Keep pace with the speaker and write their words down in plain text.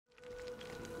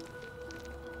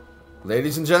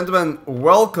Ladies and gentlemen,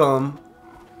 welcome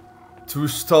to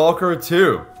Stalker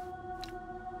 2.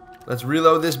 Let's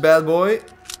reload this bad boy.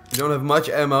 We don't have much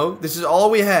ammo. This is all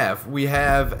we have. We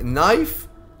have a knife,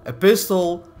 a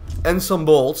pistol, and some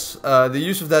bolts. The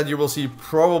use of that you will see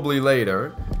probably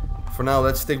later. For now,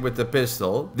 let's stick with the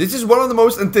pistol. This is one of the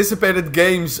most anticipated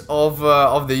games of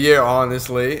the year,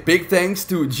 honestly. Big thanks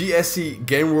to GSC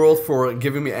Game World for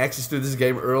giving me access to this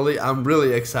game early. I'm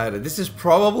really excited.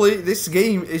 This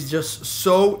game is just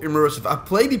so immersive. I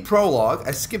played the prologue.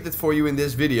 I skipped it for you in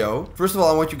this video. First of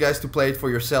all, I want you guys to play it for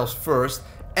yourselves first.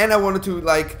 And I wanted to,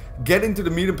 like, get into the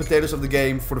meat and potatoes of the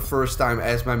game for the first time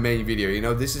as my main video. You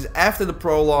know, this is after the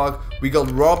prologue. We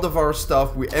got robbed of our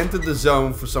stuff. We entered the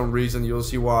zone for some reason. You'll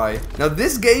see why. Now,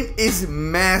 this game is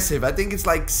massive. I think it's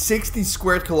like 60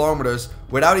 square kilometers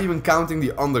without even counting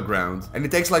the underground. And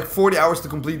it takes like 40 hours to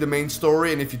complete the main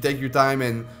story. And if you take your time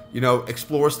and, you know,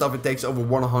 explore stuff, it takes over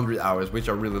 100 hours, which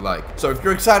I really like. So if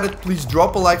you're excited, please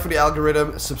drop a like for the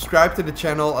algorithm. Subscribe to the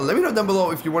channel. And let me know down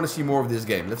below if you want to see more of this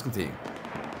game. Let's continue.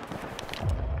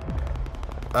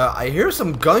 I hear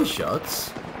some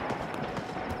gunshots.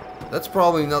 That's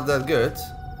probably not that good.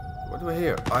 What do I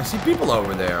hear? Oh, I see people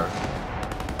over there.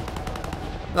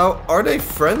 Now, are they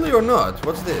friendly or not?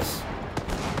 What's this?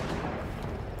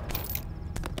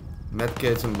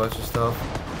 Medkits and a bunch of stuff.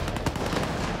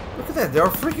 Look at that, they are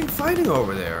freaking fighting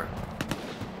over there.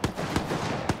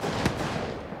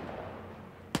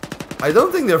 I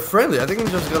don't think they're friendly. I think I'm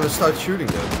just gonna start shooting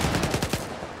them.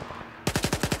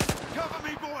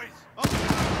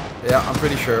 Yeah, I'm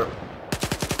pretty sure.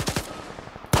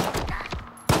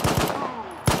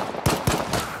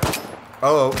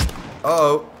 Uh-oh.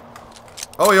 Uh-oh.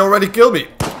 Oh, he already killed me.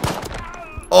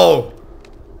 Oh.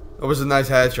 That was a nice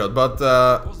headshot. But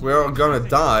we're gonna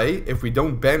die if we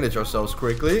don't bandage ourselves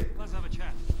quickly.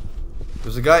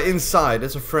 There's a guy inside.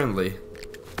 That's a friendly.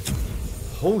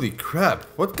 Holy crap.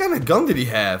 What kind of gun did he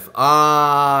have?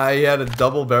 Ah, he had a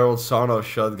double-barreled Sono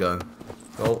shotgun.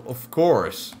 Well, of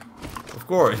course. Of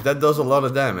course, that does a lot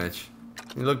of damage.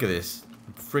 Look at this.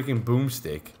 Freaking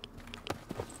boomstick.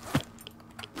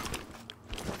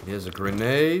 He has a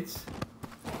grenade.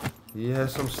 He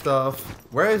has some stuff.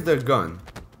 Where is their gun?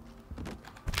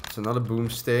 It's another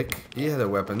boomstick. He had a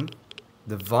weapon.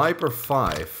 The Viper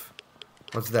 5.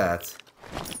 What's that?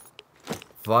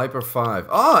 Viper 5.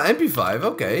 Oh, MP5.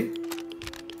 Okay.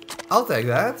 I'll take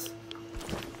that.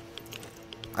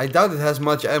 I doubt it has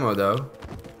much ammo though.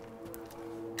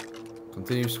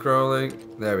 Continue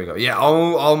scrolling. There we go. Yeah,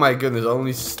 oh my goodness,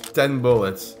 only 10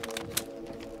 bullets.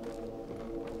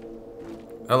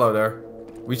 Hello there.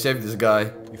 We saved this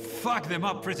guy. You fucked them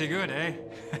up pretty good, eh?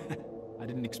 I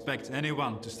didn't expect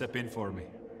anyone to step in for me.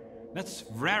 That's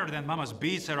rarer than Mama's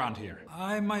beats around here.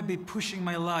 I might be pushing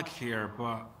my luck here,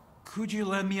 but could you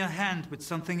lend me a hand with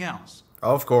something else?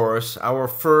 Of course, our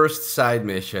first side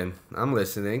mission. I'm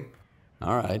listening.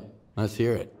 Alright, let's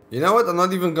hear it. You know what? I'm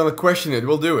not even gonna question it.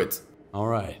 We'll do it.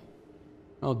 Alright,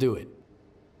 I'll do it.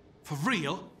 For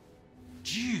real?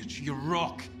 Dude, you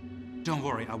rock. Don't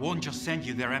worry, I won't just send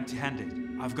you there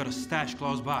empty-handed. I've got a stash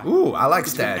close by. Ooh, I like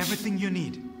It's stash. got everything you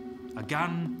need. A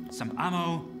gun, some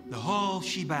ammo, the whole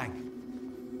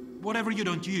shebang. Whatever you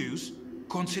don't use,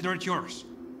 consider it yours.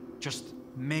 Just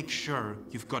make sure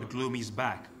you've got Gloomy's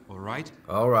back, alright?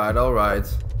 Alright,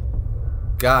 alright.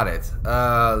 Got it.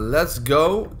 Let's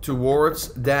go towards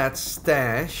that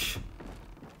stash.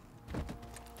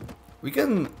 We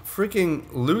can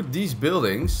freaking loot these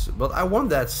buildings, but I want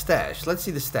that stash. Let's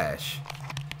see the stash.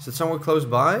 Is it somewhere close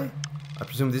by? I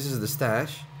presume this is the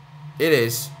stash. It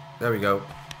is. There we go.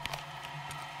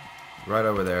 Right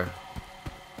over there.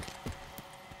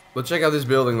 We'll check out this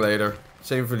building later.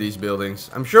 Same for these buildings.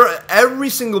 I'm sure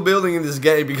every single building in this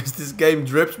game, because this game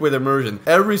drips with immersion,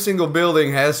 every single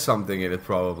building has something in it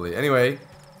probably. Anyway,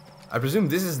 I presume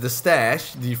this is the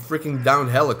stash, the freaking downed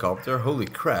helicopter. Holy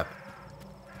crap.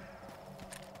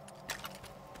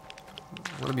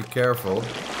 I want to be careful.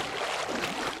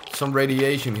 Some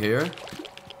radiation here.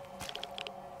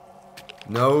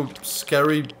 No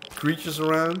scary creatures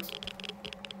around.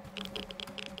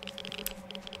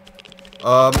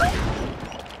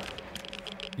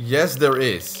 Yes, there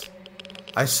is.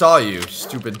 I saw you,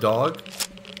 stupid dog.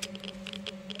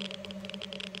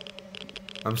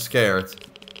 I'm scared.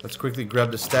 Let's quickly grab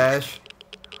the stash.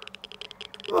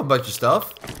 Oh, a bunch of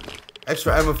stuff.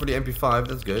 Extra ammo for the MP5,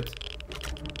 that's good.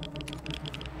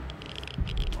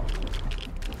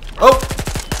 Oh!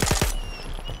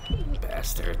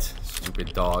 Bastard.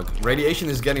 Stupid dog. Radiation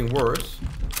is getting worse.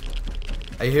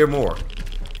 I hear more.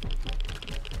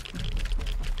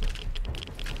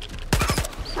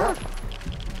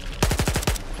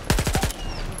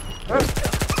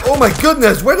 Oh my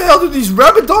goodness, where the hell do these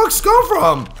rabbit dogs come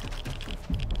from?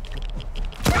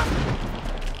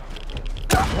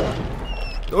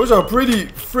 Those are pretty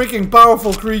freaking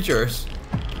powerful creatures.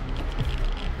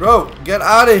 Bro, get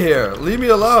out of here. Leave me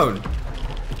alone.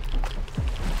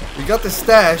 We got the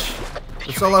stash.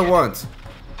 That's all I want.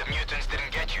 The mutants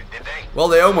didn't get you, did they? Well,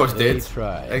 they almost They did.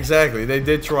 tried. Exactly, they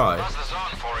did try. How's the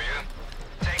zone for you?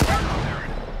 Take that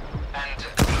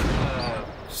there. And,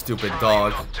 Stupid try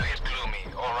dog. not to hit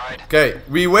Gloomy, alright? Okay,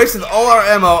 we wasted all our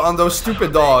ammo on those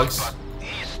stupid dogs. But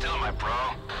he's still my bro.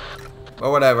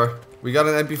 Well, whatever. We got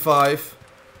an MP5.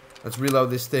 Let's reload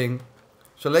this thing.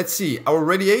 So let's see. Our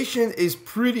radiation is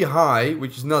pretty high,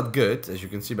 which is not good, as you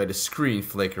can see by the screen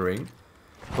flickering.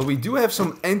 But we do have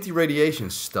some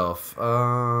anti-radiation stuff.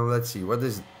 Let's see. What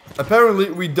is... Apparently,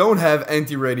 we don't have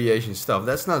anti-radiation stuff.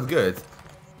 That's not good.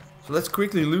 So let's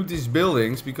quickly loot these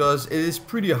buildings, because it is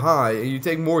pretty high, and you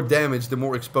take more damage the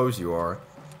more exposed you are.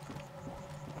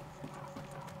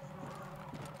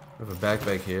 We have a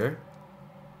backpack here.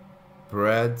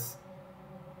 Bread.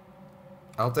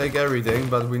 I'll take everything,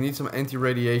 but we need some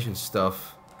anti-radiation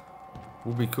stuff.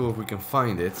 Would be cool if we can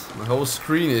find it. My whole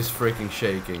screen is freaking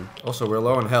shaking. Also, we're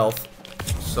low on health,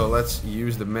 so let's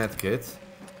use the med kit.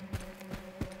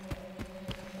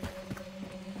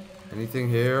 Anything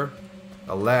here?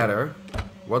 A ladder.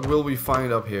 What will we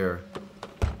find up here?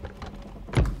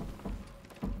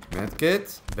 Med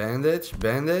kit, bandage,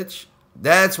 bandage.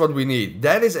 That's what we need.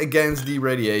 That is against the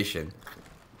radiation.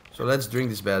 So let's drink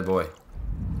this bad boy.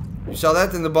 You saw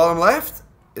that in the bottom left?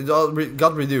 It all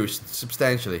got reduced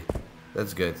substantially.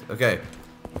 That's good. Okay.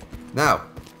 Now,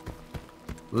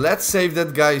 let's save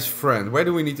that guy's friend. Where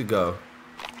do we need to go?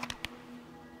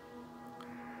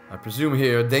 I presume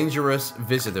here, dangerous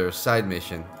visitors, side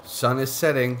mission. Sun is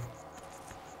setting.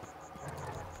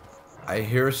 I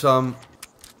hear some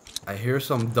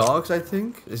dogs, I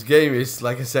think. This game is,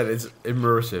 like I said, it's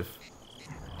immersive.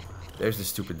 There's the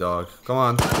stupid dog. Come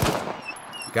on.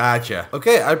 Gotcha.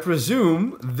 Okay, I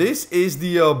presume this is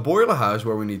the boiler house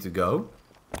where we need to go.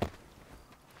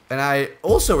 And I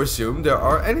also assume there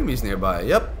are enemies nearby.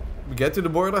 Yep, we get to the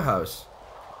boiler house.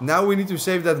 Now we need to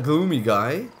save that gloomy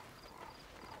guy.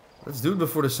 Let's do it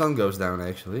before the sun goes down,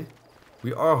 actually.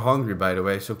 We are hungry, by the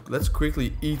way, so let's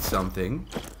quickly eat something.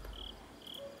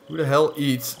 Who the hell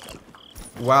eats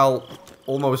while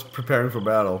almost preparing for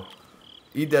battle?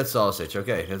 Eat that sausage.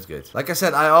 Okay, that's good. Like I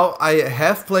said, I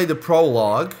have played the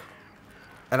prologue.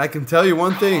 And I can tell you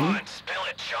one thing. Come on, spill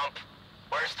it, chump.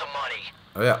 Where's the money?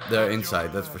 Oh yeah, they're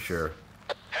inside, that's for sure.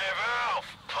 Hey, Valve,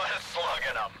 put a slug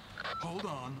in them. Hold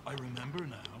on, I remember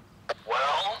now.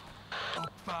 Well?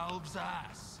 Up Valve's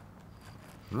ass.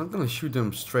 I'm not gonna shoot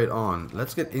them straight on.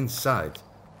 Let's get inside.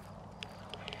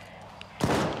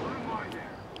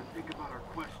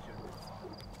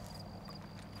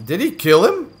 Did he kill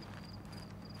him?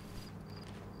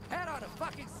 Head on a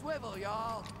fucking swivel,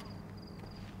 y'all.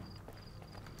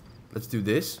 Let's do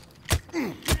this.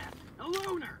 A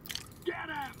loner! Get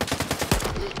him!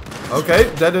 Okay,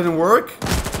 that didn't work.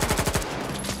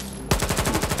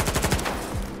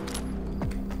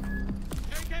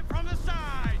 Take it from the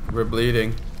side! We're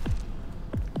bleeding.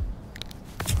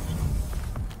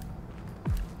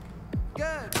 Good. We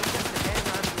get to hang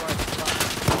on to our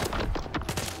spot.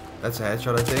 That's a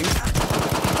headshot, I think.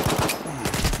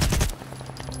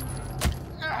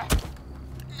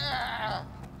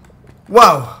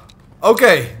 Wow.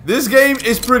 Okay, this game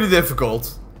is pretty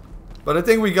difficult. But I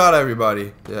think we got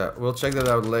everybody. Yeah, we'll check that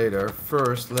out later.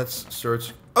 First, let's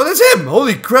search. Oh, that's him!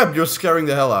 Holy crap, you're scaring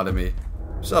the hell out of me.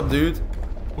 What's up, dude?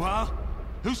 Well,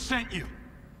 who sent you?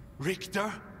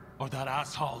 Richter or that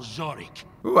asshole Zorik?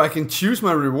 Ooh, I can choose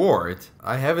my reward.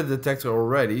 I have a detector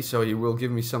already, so he will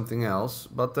give me something else.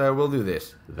 But we'll do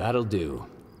this. That'll do.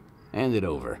 Hand it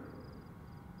over.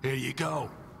 Here you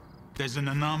go. There's an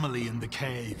anomaly in the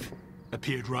cave.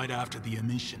 Appeared right after the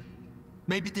emission.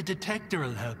 Maybe the detector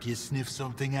will help you sniff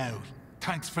something out.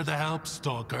 Thanks for the help,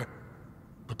 Stalker.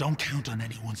 But don't count on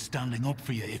anyone standing up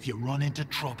for you if you run into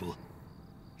trouble.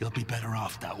 You'll be better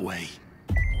off that way.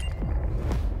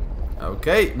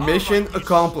 Okay, mission All right, you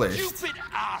accomplished. Stupid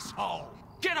asshole!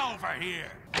 Get over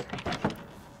here!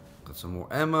 Got some more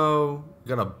ammo.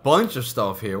 Got a bunch of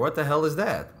stuff here. What the hell is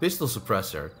that? Pistol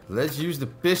suppressor. Let's use the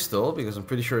pistol, because I'm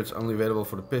pretty sure it's only available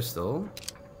for the pistol.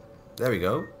 There we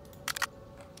go.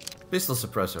 Pistol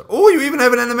suppressor. Oh, you even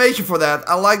have an animation for that.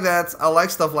 I like that. I like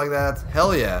stuff like that.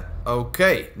 Hell yeah.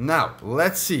 Okay, now,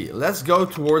 let's see. Let's go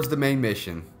towards the main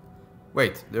mission.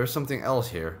 Wait, there's something else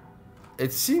here.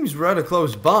 It seems rather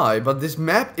close by, but this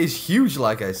map is huge,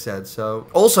 like I said, so...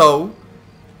 Also,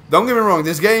 Don't get me wrong,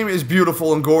 this game is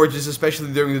beautiful and gorgeous,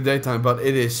 especially during the daytime, but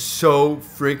it is so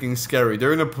freaking scary.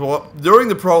 During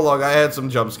the prologue, I had some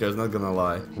jump scares, not gonna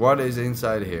lie. What is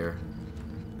inside here?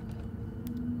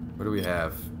 What do we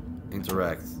have?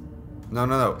 Interact. No,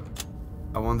 no, no.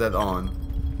 I want that on.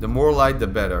 The more light, the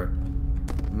better.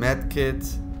 Medkit.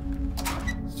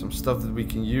 Some stuff that we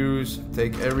can use.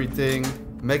 Take everything.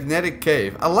 Magnetic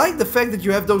cave. I like the fact that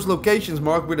you have those locations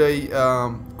marked with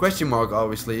a question mark,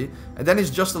 obviously. And then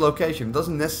it's just a location. It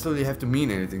doesn't necessarily have to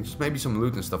mean anything. Just maybe some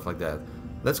loot and stuff like that.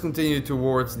 Let's continue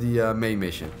towards the main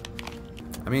mission.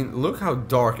 I mean, look how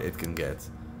dark it can get.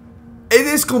 It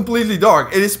is completely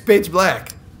dark. It is pitch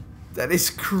black. That is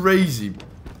crazy.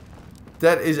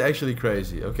 That is actually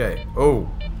crazy. Okay. Oh,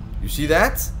 you see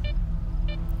that?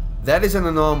 That is an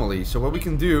anomaly. So what we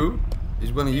can do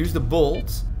is we're going to use the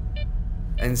bolt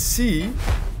and see.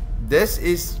 This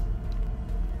is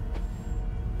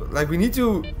like we need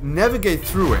to navigate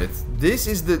through it. This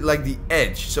is the the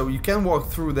edge, so you can walk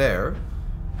through there.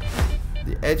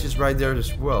 The edge is right there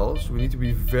as well, so we need to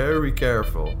be very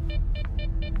careful.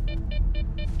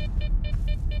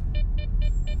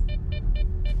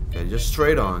 Okay, just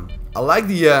straight on. I like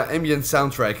the ambient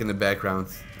soundtrack in the background.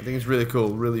 I think it's really cool,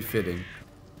 really fitting.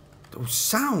 Those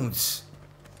sounds!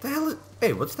 The hell is...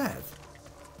 Hey, what's that?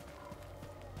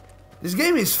 This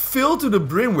game is filled to the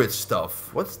brim with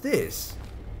stuff. What's this?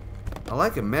 I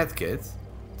like a medkit.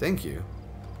 Thank you.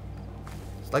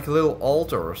 It's like a little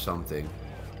altar or something.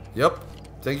 Yup.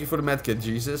 Thank you for the medkit,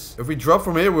 Jesus. If we drop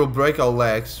from here, we'll break our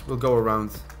legs. We'll go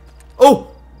around.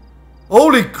 Oh!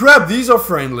 Holy crap, these are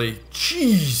friendly.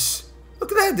 Jeez.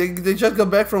 Look at that. They just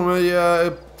got back from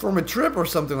a trip or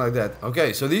something like that.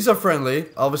 Okay, so these are friendly.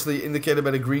 Obviously indicated by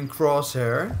the green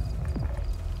crosshair.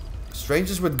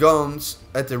 Strangers with guns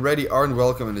at the ready aren't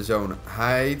welcome in the zone.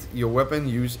 Hide your weapon,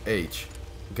 use H.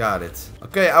 Got it.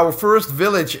 Okay, our first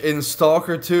village in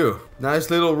Stalker 2. Nice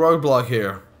little roadblock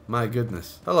here. My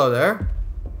goodness. Hello there.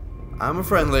 I'm a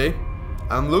friendly.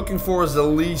 I'm looking for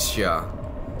Zalicia.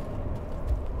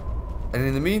 And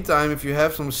in the meantime, if you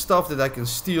have some stuff that I can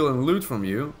steal and loot from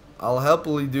you, I'll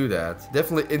happily do that.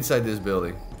 Definitely inside this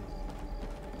building.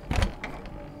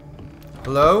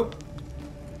 Hello?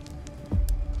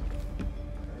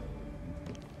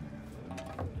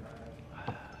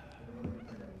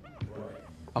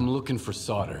 I'm looking for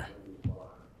solder.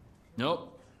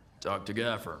 Nope. Talk to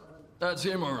Gaffer. That's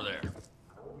him over there.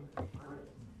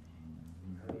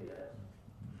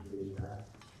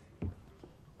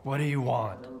 What do you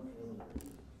want?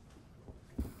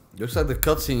 Looks like the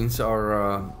cutscenes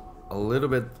are a little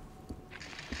bit...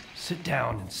 Sit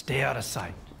down and stay out of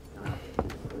sight.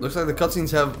 Looks like the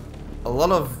cutscenes have a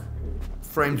lot of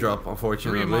frame drop, 3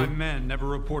 unfortunately. of my men never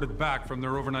reported back from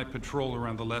their overnight patrol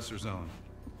around the lesser zone.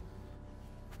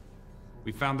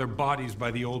 We found their bodies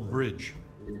by the old bridge.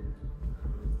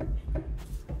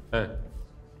 Hey,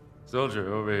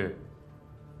 soldier over here.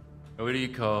 What do you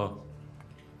call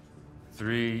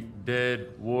 3 dead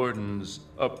wardens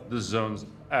up the zone's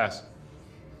ass?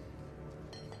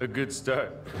 A good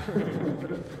start.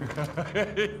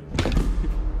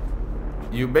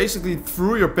 You basically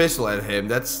threw your pistol at him.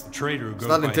 That's Traitor who it's goes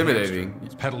not by intimidating. Hamster.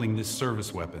 He's peddling this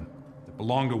service weapon that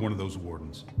belonged to one of those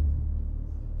wardens.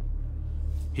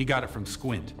 He got it from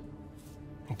Squint.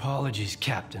 Apologies,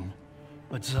 Captain,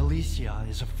 but Zalicia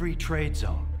is a free trade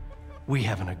zone. We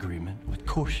have an agreement with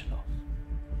Chornobyl.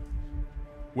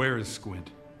 Where is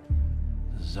Squint?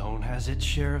 The zone has its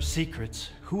share of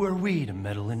secrets. Who are we to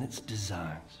meddle in its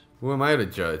designs? Who am I to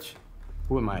judge?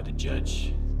 Who am I to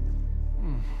judge?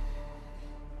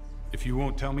 If you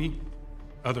won't tell me,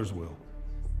 others will.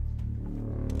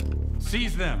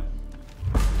 Seize them!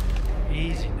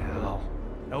 Easy now.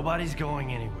 Nobody's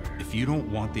going anywhere. If you don't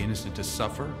want the innocent to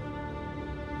suffer,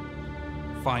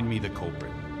 find me the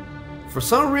culprit. For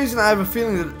some reason, I have a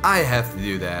feeling that I have to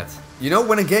do that. You know,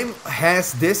 when a game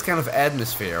has this kind of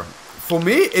atmosphere, for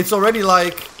me, it's already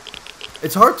like...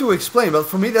 It's hard to explain, but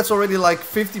for me, that's already like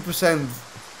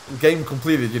 50% game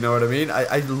completed, you know what I mean?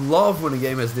 I love when a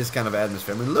game has this kind of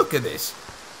atmosphere. I mean, look at this.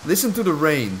 Listen to the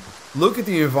rain. Look at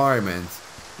the environment.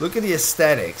 Look at the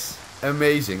aesthetics.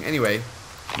 Amazing. Anyway,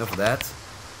 enough of that.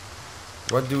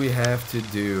 What do we have to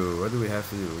do? What do we have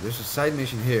to do? There's a side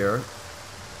mission here.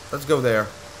 Let's go there.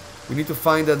 We need to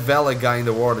find that Valak guy in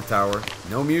the water tower.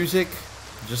 No music,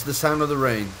 just the sound of the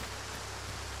rain.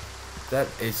 That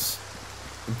is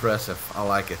impressive. I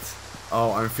like it.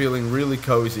 Oh, I'm feeling really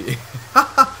cozy.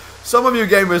 Some of you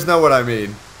gamers know what I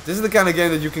mean. This is the kind of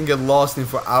game that you can get lost in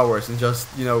for hours and just,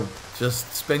 you know,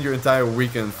 just spend your entire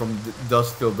weekend from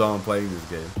dusk till dawn playing this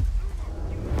game.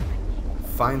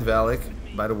 Find Valak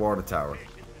by the water tower.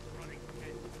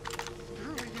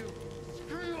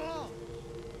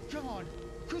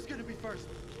 gonna be first?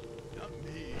 Not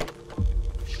me.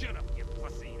 Shut up, you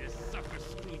pussy. This sucker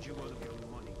screwed you out of your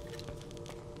money.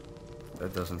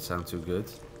 That doesn't sound too good.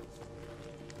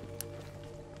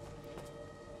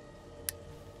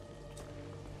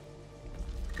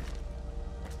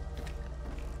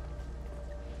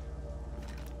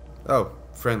 Oh,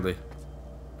 friendly.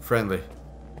 Friendly.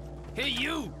 Hey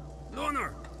you!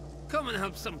 Loner! Come and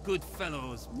help some good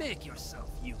fellows. Make yourself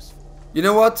useful. You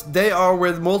know what? They are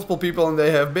with multiple people and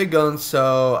they have big guns,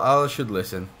 so I should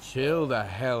listen. Chill the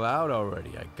hell out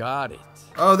already. I got it.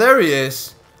 Oh, there he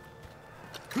is.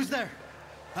 Who's there?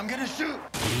 I'm gonna shoot.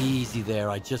 Easy there.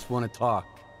 I just want to talk.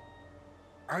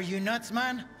 Are you nuts,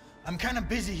 man? I'm kind of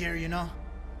busy here, you know.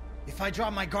 If I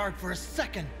drop my guard for a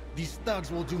second, these thugs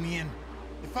will do me in.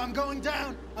 If I'm going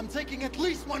down, I'm taking at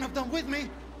least one of them with me.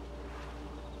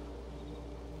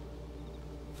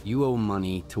 You owe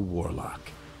money to Warlock.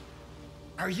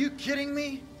 Are you kidding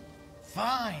me?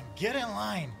 Fine, get in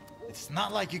line. It's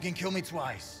not like you can kill me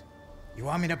twice. You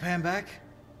want me to pay him back?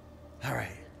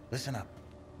 Alright, listen up.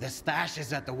 The stash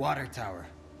is at the water tower,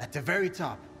 at the very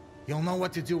top. You'll know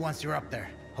what to do once you're up there,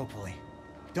 hopefully.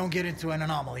 Don't get into an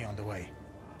anomaly on the way.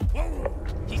 Whoa!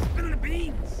 He's spilling the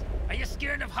beans! Are you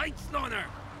scared of heights, Loner?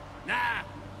 Nah,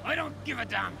 I don't give a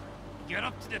damn. Get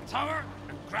up to the tower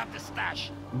and grab the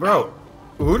stash. Bro,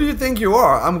 who do you think you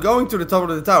are? I'm going to the top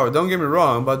of the tower, don't get me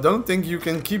wrong, but don't think you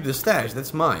can keep the stash,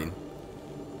 that's mine.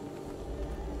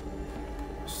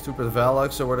 Stupid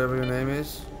Valux or whatever your name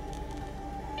is.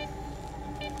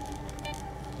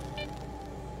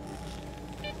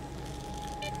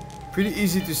 Pretty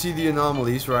easy to see the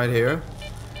anomalies right here.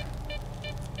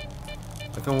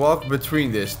 I can walk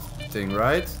between this thing,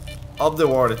 right? Up the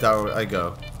water tower I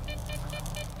go.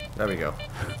 There we go.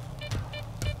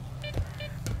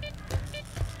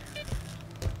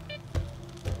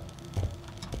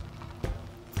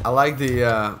 I like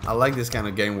this kind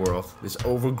of game world. This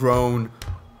overgrown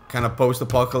kind of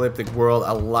post-apocalyptic world.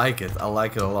 I like it. I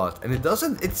like it a lot. And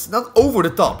it's not over the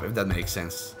top, if that makes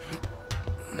sense.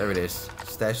 There it is.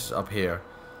 Stash is up here.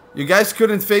 You guys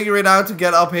couldn't figure it out to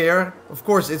get up here? Of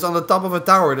course, it's on the top of a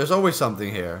tower. There's always something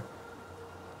here.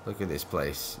 Look at this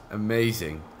place.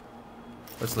 Amazing.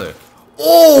 Let's look.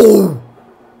 Oh!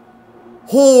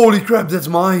 Holy crap, that's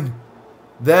mine.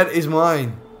 That is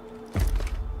mine.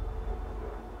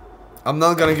 I'm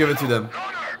not gonna give it to them.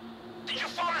 Loner! Did you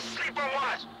fall asleep or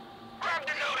what? Grab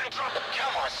the loot and drop it.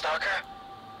 Come on, Stalker.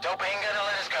 Dope ain't gonna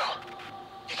let us go.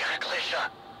 You got a clear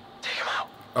shot. Take him out.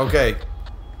 Okay.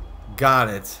 Got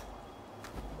it.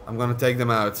 I'm gonna take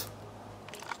them out.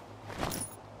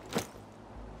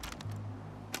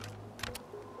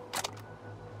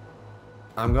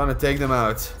 I'm gonna take them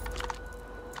out.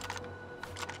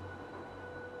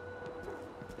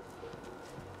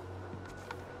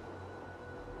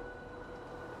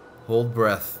 Hold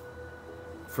breath.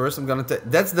 First I'm gonna take...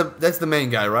 That's the main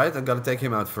guy, right? I'm gonna take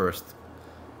him out first.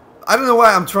 I don't know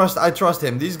why I trust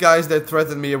him. These guys that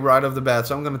threatened me right off the bat,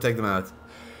 so I'm gonna take them out.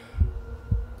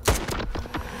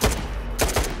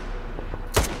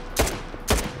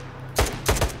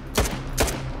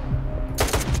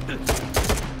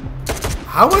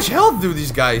 How much health do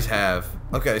these guys have?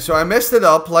 Okay, so I messed it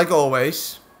up, like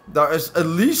always. There is at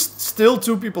least still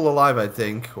 2 people alive, I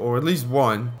think. Or at least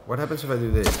 1. What happens if I do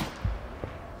this?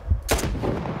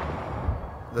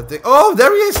 That thing... Oh,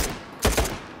 there he is!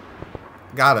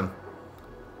 Got him.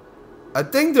 I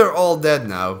think they're all dead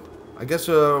now. I guess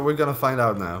we're gonna find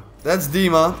out now. That's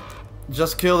Dima.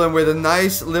 Just killed him with a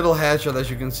nice little headshot, as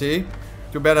you can see.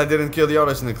 Too bad I didn't kill the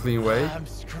others in a clean way. I'm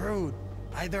screwed.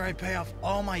 Either I pay off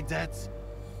all my debts,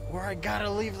 or I gotta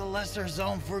leave the lesser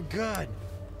zone for good.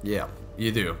 Yeah,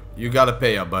 you do. You gotta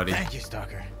pay up, buddy. Thank you,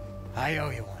 Stalker. I owe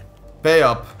you one. Pay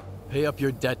up. Pay up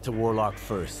your debt to Warlock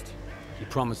first. He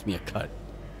promised me a cut.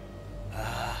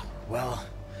 Well,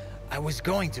 I was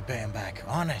going to pay him back,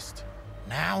 honest.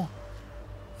 Now?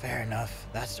 Fair enough.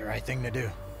 That's the right thing to do.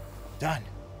 Done.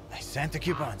 I sent the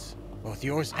coupons. Both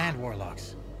yours and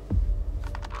Warlock's.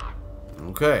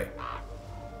 Okay.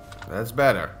 That's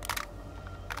better.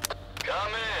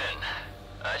 Come in.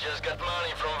 I just got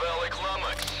money from Valley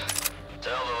Climax.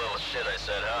 Tell the little shit I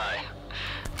said hi.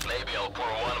 Maybe I'll pour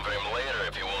one for him later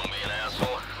if he won't be an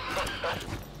asshole.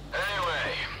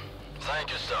 Anyway, thank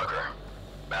you, Stalker.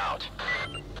 Out.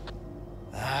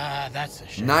 That's a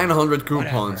shame. 900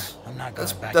 coupons. I'm not going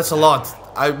back. That's a lot.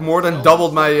 I more than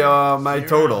doubled my my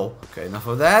total. Okay, enough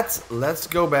of that. Let's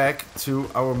go back to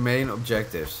our main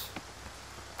objectives,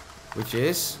 which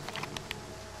is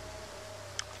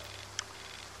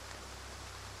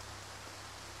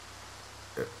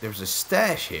there's a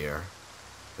stash here,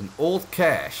 an old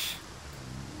cache,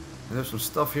 and there's some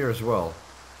stuff here as well.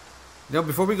 You know,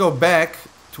 before we go back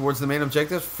towards the main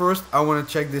objective, first I want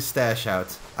to check this stash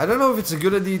out. I don't know if it's a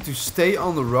good idea to stay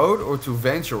on the road or to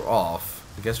venture off.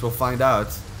 I guess we'll find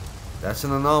out. That's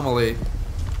an anomaly.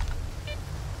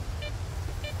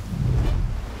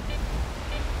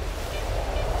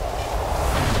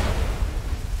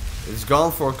 It's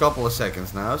gone for a couple of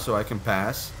seconds now, so I can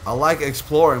pass. I like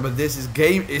exploring, but this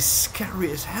game is scary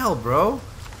as hell, bro.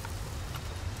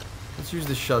 Let's use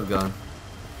the shotgun.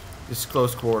 This is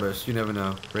close quarters, you never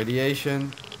know.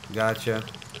 Radiation, gotcha.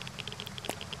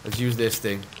 Let's use this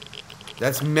thing.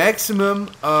 That's maximum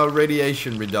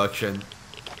radiation reduction.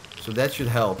 So that should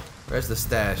help. Where's the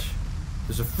stash?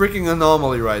 There's a freaking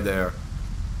anomaly right there.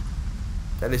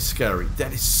 That is scary.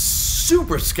 That is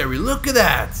super scary. Look at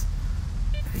that.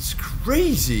 That is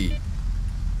crazy.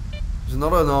 There's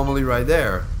another anomaly right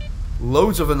there.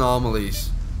 Loads of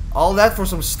anomalies. All that for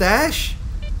some stash?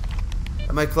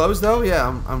 Am I close though?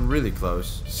 Yeah, I'm really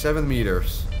close. 7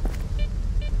 meters.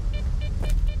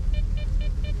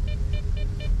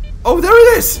 Oh, there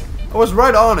it is! I was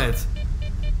right on it.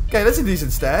 Okay, that's a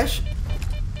decent stash.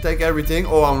 Take everything.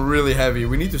 Oh, I'm really heavy.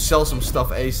 We need to sell some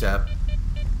stuff ASAP.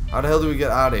 How the hell do we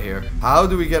get out of here? How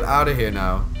do we get out of here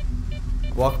now?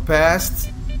 Walk past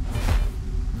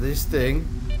this thing.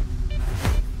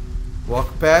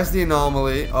 Walk past the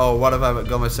anomaly. Oh, what have I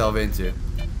got myself into?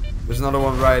 There's another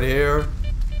one right here.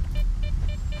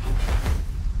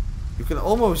 You can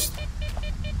almost...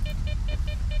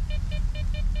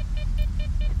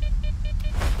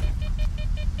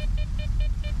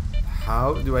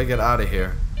 How do I get out of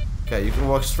here? Okay, you can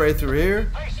walk straight through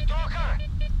here. Hey, Stalker!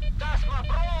 That's my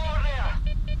bro over there!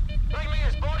 Bring me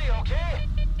his body, okay?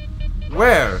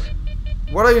 Where?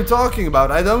 What are you talking about?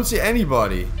 I don't see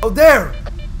anybody. Oh, there!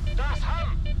 That's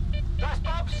him! That's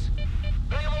Bubs!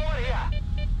 Bring him over here!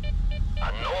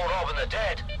 And no robbing the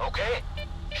dead, okay?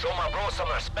 Show my bro some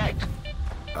respect.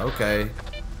 Okay.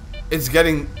 It's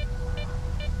getting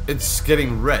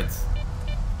red.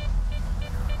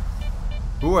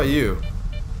 Who are you?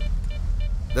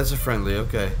 That's a friendly,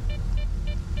 okay.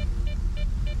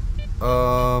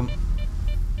 I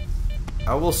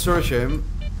will search him.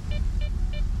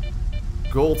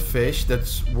 Goldfish,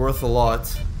 that's worth a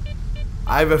lot.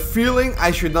 I have a feeling I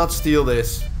should not steal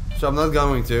this, so I'm not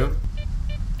going to.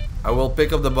 I will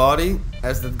pick up the body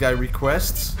as that guy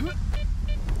requests.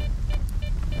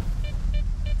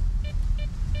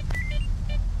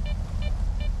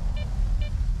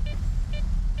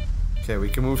 Okay, we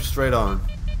can move straight on.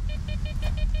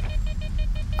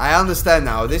 I understand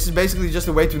now. This is basically just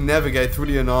a way to navigate through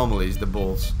the anomalies, the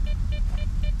bolts.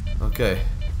 Okay.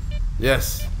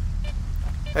 Yes.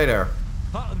 Hey there.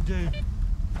 Put him down.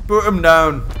 Put him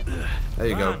down. There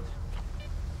you go.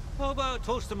 How about a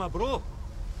toast to my bro?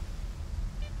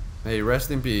 Hey,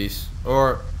 rest in peace.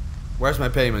 Or, where's my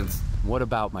payment? What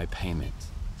about my payment?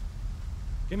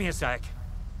 Give me a sec.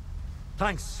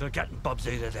 Thanks for getting Bubs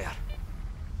out of there.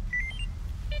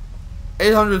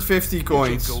 850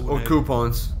 coins or now.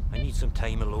 coupons. I need some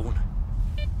time alone.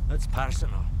 That's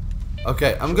personal.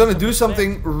 Okay, I'm gonna do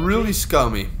something really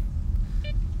scummy.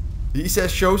 He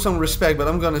says show some respect, but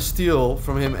I'm gonna steal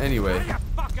from him anyway. Are you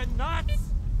fucking nuts?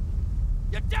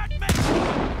 You dead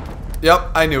man!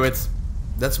 Yep, I knew it.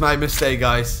 That's my mistake,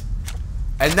 guys.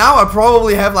 And now I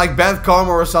probably have like bad karma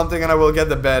or something and I will get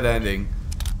the bad ending.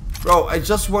 Bro, I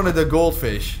just wanted a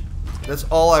goldfish. That's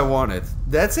all I wanted.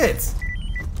 That's it.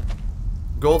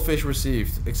 Goldfish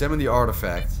received. Examine the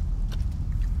artifact.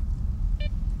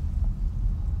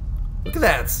 Look at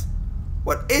that.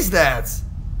 What is that?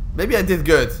 Maybe I did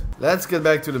good. Let's get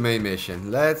back to the main mission.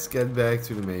 Let's get back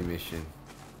to the main mission.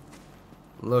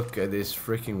 Look at this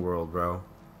freaking world, bro.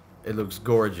 It looks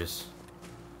gorgeous.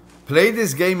 Play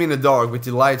this game in the dark with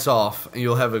the lights off and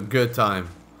you'll have a good time.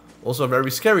 Also a very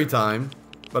scary time,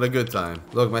 but a good time.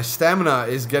 Look, my stamina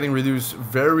is getting reduced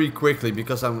very quickly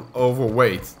because I'm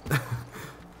overweight.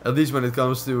 At least when it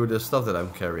comes to the stuff that I'm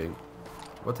carrying.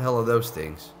 What the hell are those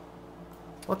things?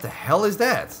 What the hell is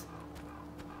that?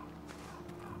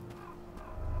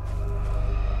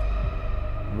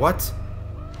 What?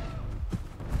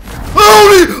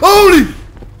 Holy! Holy!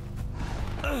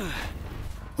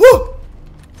 Woo!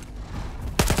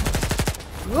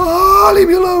 Ah, leave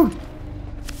me alone!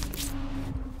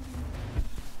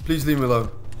 Please leave me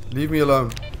alone. Leave me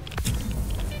alone.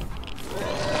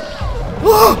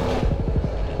 Ah!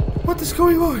 What is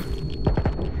going on?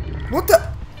 What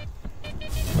the?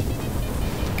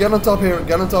 Get on top here,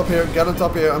 get on top here, get on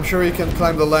top here. I'm sure you can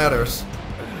climb the ladders.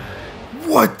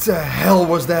 What the hell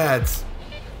was that?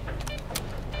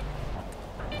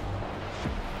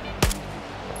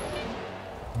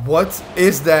 What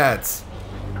is that?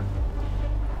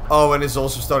 Oh, and it's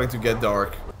also starting to get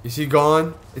dark. Is he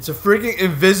gone? It's a freaking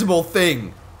invisible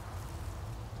thing.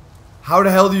 How the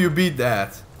hell do you beat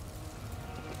that?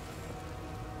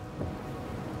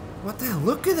 What the hell?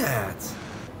 Look at that.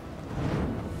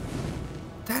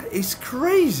 That is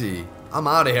crazy. I'm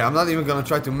out of here. I'm not even gonna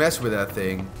try to mess with that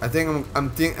thing. I think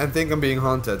I'm being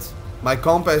haunted. My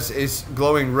compass is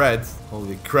glowing red.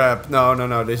 Holy crap.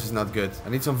 No, this is not good. I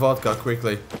need some vodka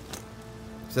quickly.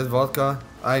 Is that vodka?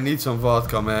 I need some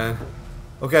vodka, man.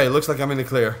 Okay, looks like I'm in the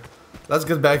clear. Let's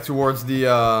get back towards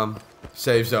the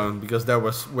safe zone, because that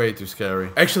was way too scary.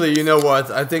 Actually, you know what?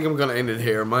 I think I'm gonna end it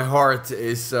here. My heart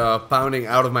is pounding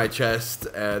out of my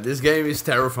chest. This game is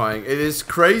terrifying. It is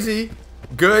crazy,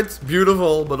 good,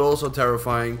 beautiful, but also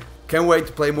terrifying. Can't wait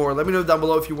to play more. Let me know down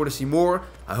below if you want to see more.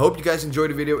 I hope you guys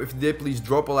enjoyed the video. If you did, please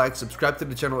drop a like, subscribe to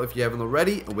the channel if you haven't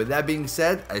already. And with that being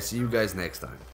said, I see you guys next time.